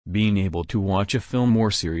Being able to watch a film or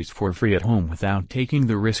series for free at home without taking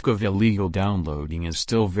the risk of illegal downloading is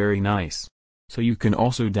still very nice. So you can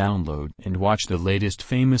also download and watch the latest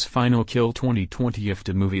famous Final Kill 2020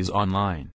 Afdah movies online.